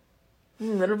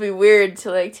 It'll be weird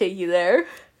to, like, take you there.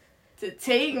 To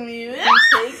take me there?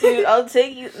 I'll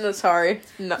take you. No, sorry.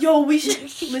 No. Yo, we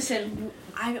should... Listen,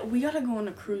 we gotta go on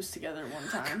a cruise together one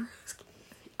time.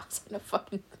 I was gonna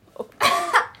fucking go.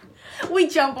 We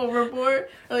jump overboard.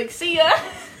 We're like, see ya.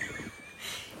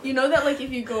 You know that, like,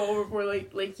 if you go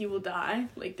overboard, like you will die?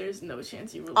 Like, there's no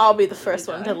chance you will. I'll be the first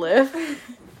one to live.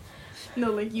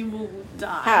 No, like, you will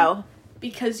die. How?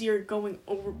 Because you're going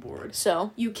overboard.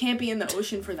 So? You can't be in the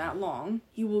ocean for that long.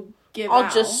 You will give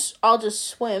out. I'll just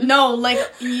swim. No, like,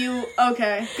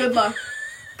 okay, good luck.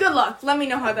 Good luck. Let me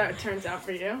know how that turns out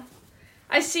for you.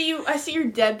 I see your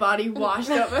dead body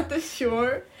washed up at the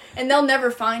shore, and they'll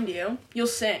never find you. You'll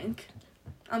sink.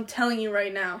 I'm telling you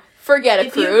right now. Forget a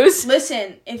cruise.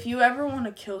 Listen, if you ever want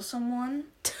to kill someone,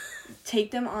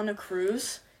 take them on a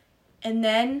cruise, and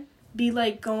then be,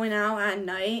 like, going out at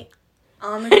night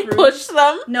on the cruise. Push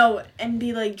them? No, and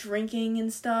be, like, drinking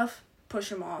and stuff. Push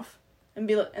them off. And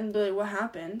be like, what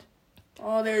happened?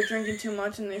 Oh, they were drinking too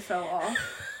much and they fell off.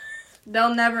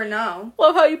 They'll never know.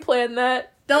 Love how you planned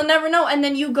that. They'll never know. And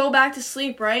then you go back to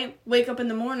sleep, right? Wake up in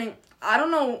the morning. I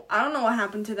don't know what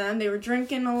happened to them. They were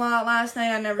drinking a lot last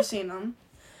night. I never seen them.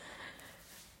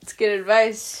 It's good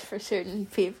advice for certain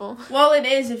people. Well, it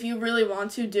is. If you really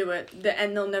want to, do it.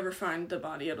 And they'll never find the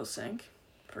body. It'll sink.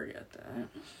 Forget that.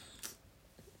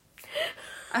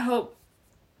 I hope.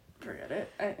 Forget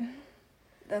it.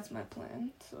 That's my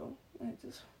plan. So,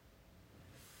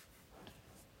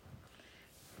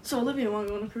 So, Olivia, want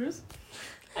to go on a cruise?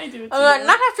 I do it too.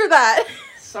 Not after that.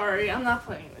 Sorry, I'm not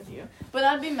playing with you. But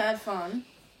that'd be mad fun.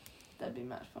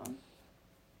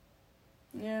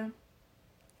 Yeah.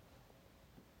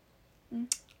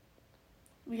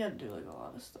 We gotta do, like, a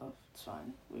lot of stuff. It's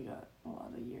fine. We got a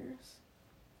lot of years.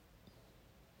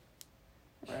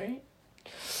 Right?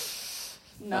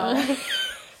 No.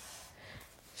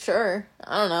 Sure.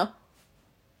 I don't know.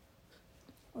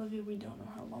 Olivia, we don't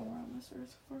know how long we're on this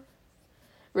earth for.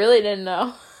 Really didn't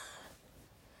know.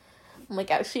 I'm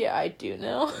like, actually, I do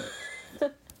know.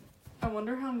 I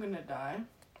wonder how I'm gonna die.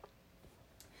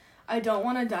 I don't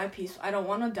want to die peaceful. I don't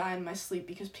want to die in my sleep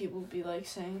because people will be, like,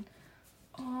 saying,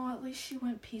 oh, at least she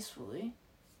went peacefully.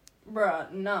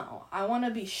 Bruh, no. I want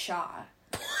to be shot.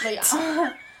 Like,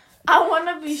 I want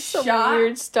to be Some shot.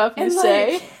 weird stuff you and,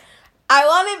 say. like, I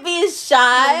want to be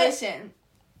shot. No, listen.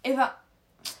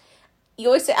 You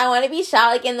always say, I want to be shot,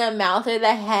 like, in the mouth or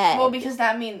the head. Well, because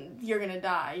that means you're going to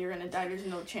die. You're going to die. There's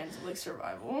no chance of, like,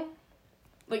 survival.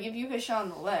 Like, if you get shot in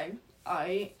the leg,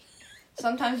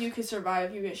 sometimes you could survive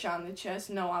if you get shot in the chest.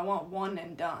 No, I want one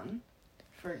and done.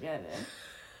 Forget it.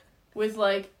 With,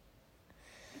 like,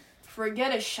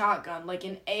 forget a shotgun, like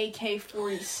an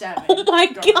AK-47. Oh my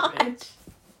god.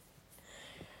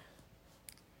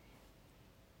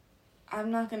 I'm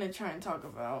not going to try and talk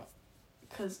about,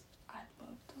 because I'd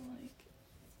love to, like,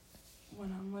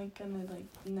 when I'm, like, going to, like,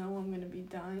 know I'm going to be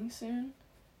dying soon,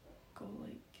 go,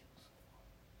 like, kill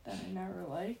someone that I never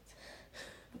liked,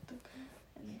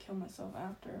 and then kill myself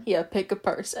after. Yeah, pick a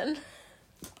person.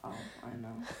 Oh, I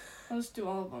know. I'll just do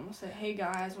all of them. I'll say, hey,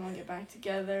 guys, I want to get back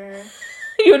together.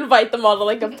 You invite them all to,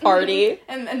 like, a party.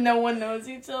 and no one knows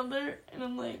each other, and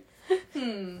I'm like,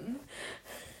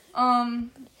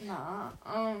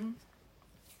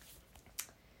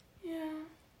 yeah.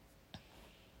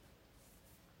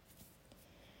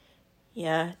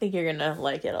 Yeah, I think you're gonna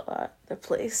like it a lot, the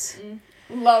place.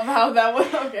 Love how that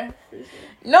was. Okay.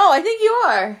 No, I think you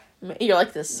are. You're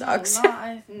like, this sucks. No,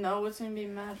 I know it's gonna be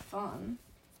mad fun.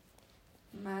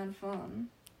 Mad fun.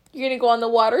 You're gonna go on the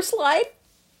water slide?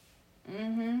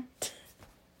 Mm-hmm.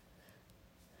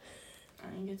 I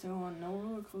didn't get to go on no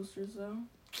roller coasters, though.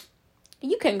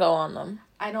 You can go on them.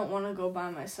 I don't want to go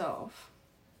by myself.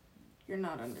 You're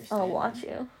not understanding. I'll watch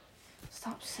you.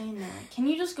 Stop saying that. Can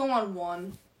you just go on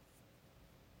one?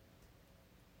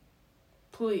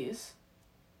 Please.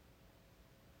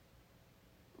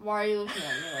 Why are you looking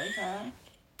at me like that?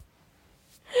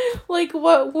 Like,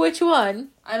 what? Which one?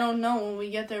 I don't know. When we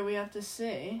get there, we have to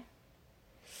see.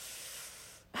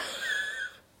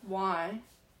 Why?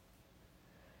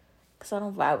 Because I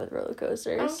don't vibe with roller I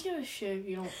coasters. don't give a shit if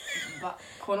you don't,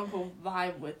 quote-unquote,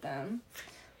 vibe with them.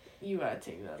 You gotta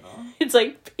take that off. It's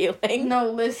like peeling. No,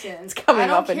 listen. It's coming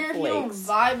off in I don't care if you don't flakes.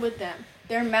 vibe with them.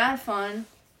 They're mad fun.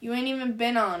 You ain't even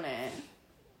been on it.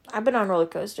 I've been on roller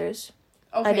coasters.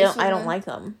 Okay, I don't like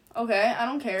them. Okay, I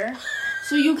don't care.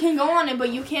 So you can go on it,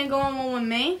 but you can't go on one with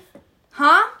me?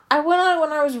 Huh? I went on it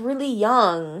when I was really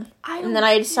young. And then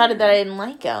I decided that I didn't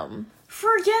like them.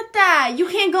 Forget that. You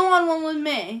can't go on one with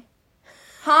me.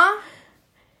 Huh?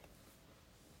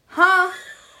 Huh?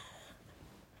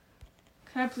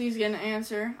 Can I please get an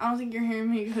answer? I don't think you're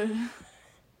hearing me good.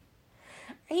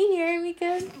 Are you hearing me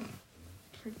good?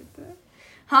 Forget that.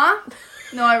 Huh?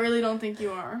 No, I really don't think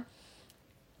you are.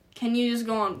 Can you just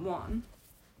go on one?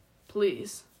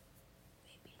 Please.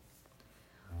 Maybe.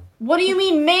 What do you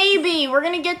mean, maybe? We're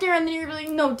gonna get there and then you're like,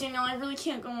 no, Danielle, I really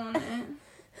can't go on it.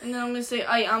 And then I'm gonna say,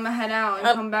 I'm gonna head out and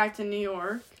come back to New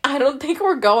York. I don't think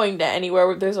we're going to anywhere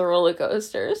where there's a roller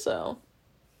coaster, so.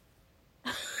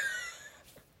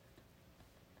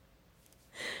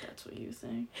 That's what you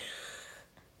think.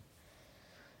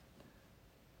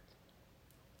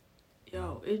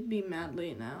 Yo, it'd be mad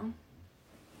late now.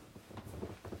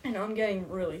 I know I'm getting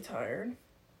really tired.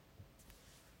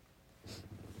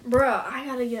 Bruh, I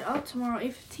gotta get up tomorrow,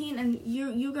 8:15, and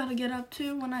you gotta get up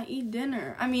too when I eat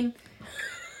dinner. I mean,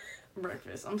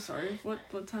 breakfast. I'm sorry. What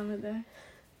time of day?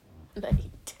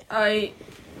 Night.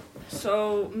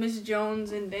 So Miss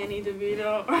Jones and Danny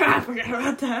DeVito, I forgot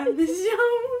about that. Miss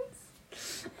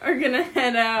Jones are gonna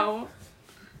head out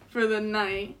for the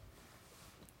night.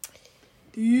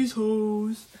 These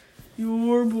hoes,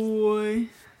 your boy.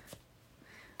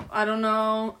 I don't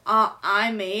know.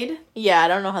 I made. Yeah, I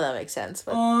don't know how that makes sense,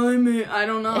 but I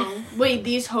don't know. Wait,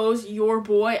 these hoes, your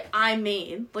boy, I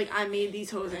made. Like, I made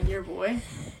these hoes and your boy.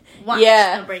 Watch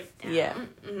Yeah. the breakdown. Yeah.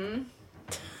 Mm-hmm.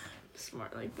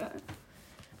 Smart like that.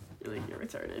 You're like, you're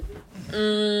retarded.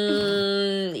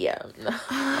 Yeah. No,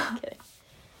 I'm kidding.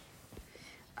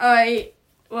 Alright,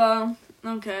 well,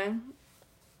 okay.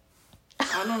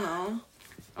 I don't know.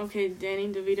 Okay, Danny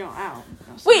DeVito out.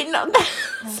 Wait, no,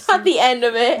 that's not the end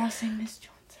of it. Now say Miss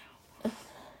Jones out.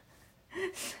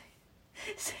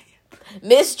 say it.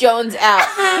 Miss Jones out.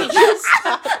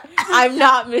 I'm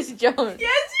not Miss Jones.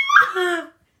 Yes, you are.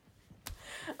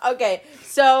 Okay,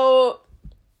 so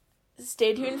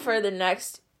stay tuned for the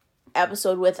next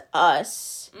episode with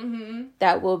us. Mm-hmm.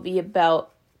 That will be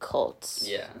about cults.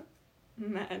 Yeah.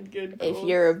 Mad good If cults.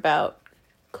 you're about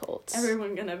cults.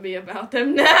 Everyone gonna be about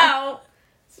them now.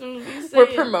 We're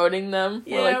promoting them.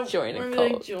 Yeah, we're like joining we're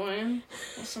cult. like join.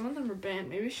 Well, some of them are banned.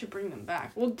 Maybe we should bring them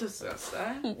back. We'll discuss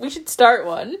that. We should start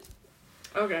one.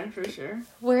 Okay, for sure.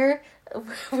 We're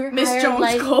Miss higher Jones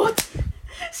life, cult.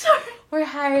 Sorry. We're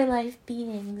higher life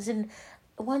beings, and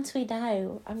once we die,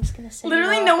 I'm just gonna say.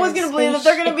 Literally, no one's gonna believe that.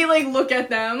 They're gonna be like, look at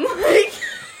them. Like,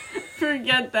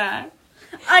 forget that.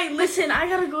 Listen, I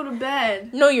gotta go to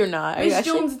bed. No, you're not. Miss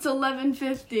Jones, it's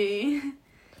 11:50.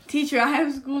 Teacher, I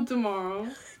have school tomorrow.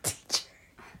 Teacher.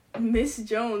 Miss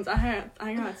Jones, I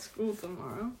got school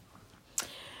tomorrow.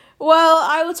 Well,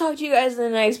 I will talk to you guys in the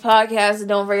next podcast.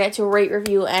 Don't forget to rate,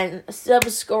 review, and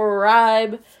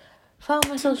subscribe. Follow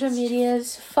my social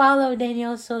medias. Follow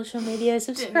Danielle's social media.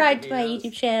 Subscribe to my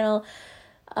YouTube channel.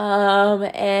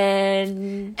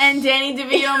 And Danny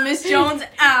DeVito, Miss Jones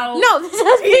out. No, this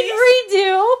has been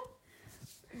redo.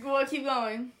 Well, keep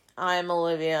going. I'm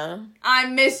Olivia.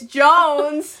 I'm Miss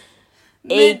Jones.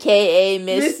 AKA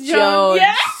Miss Jones.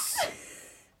 Yes!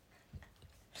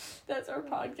 That's our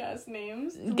podcast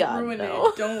names. Don't ruin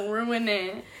it. Don't ruin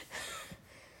it.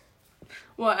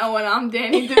 Well, and I'm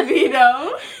Danny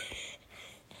DeVito.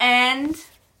 And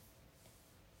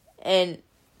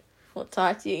we'll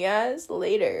talk to you guys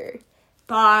later.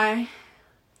 bye.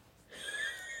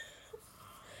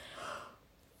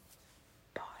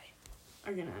 Bye.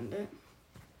 I'm gonna end it.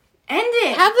 End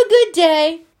it! Have a good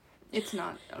day. It's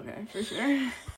not. Okay, for sure.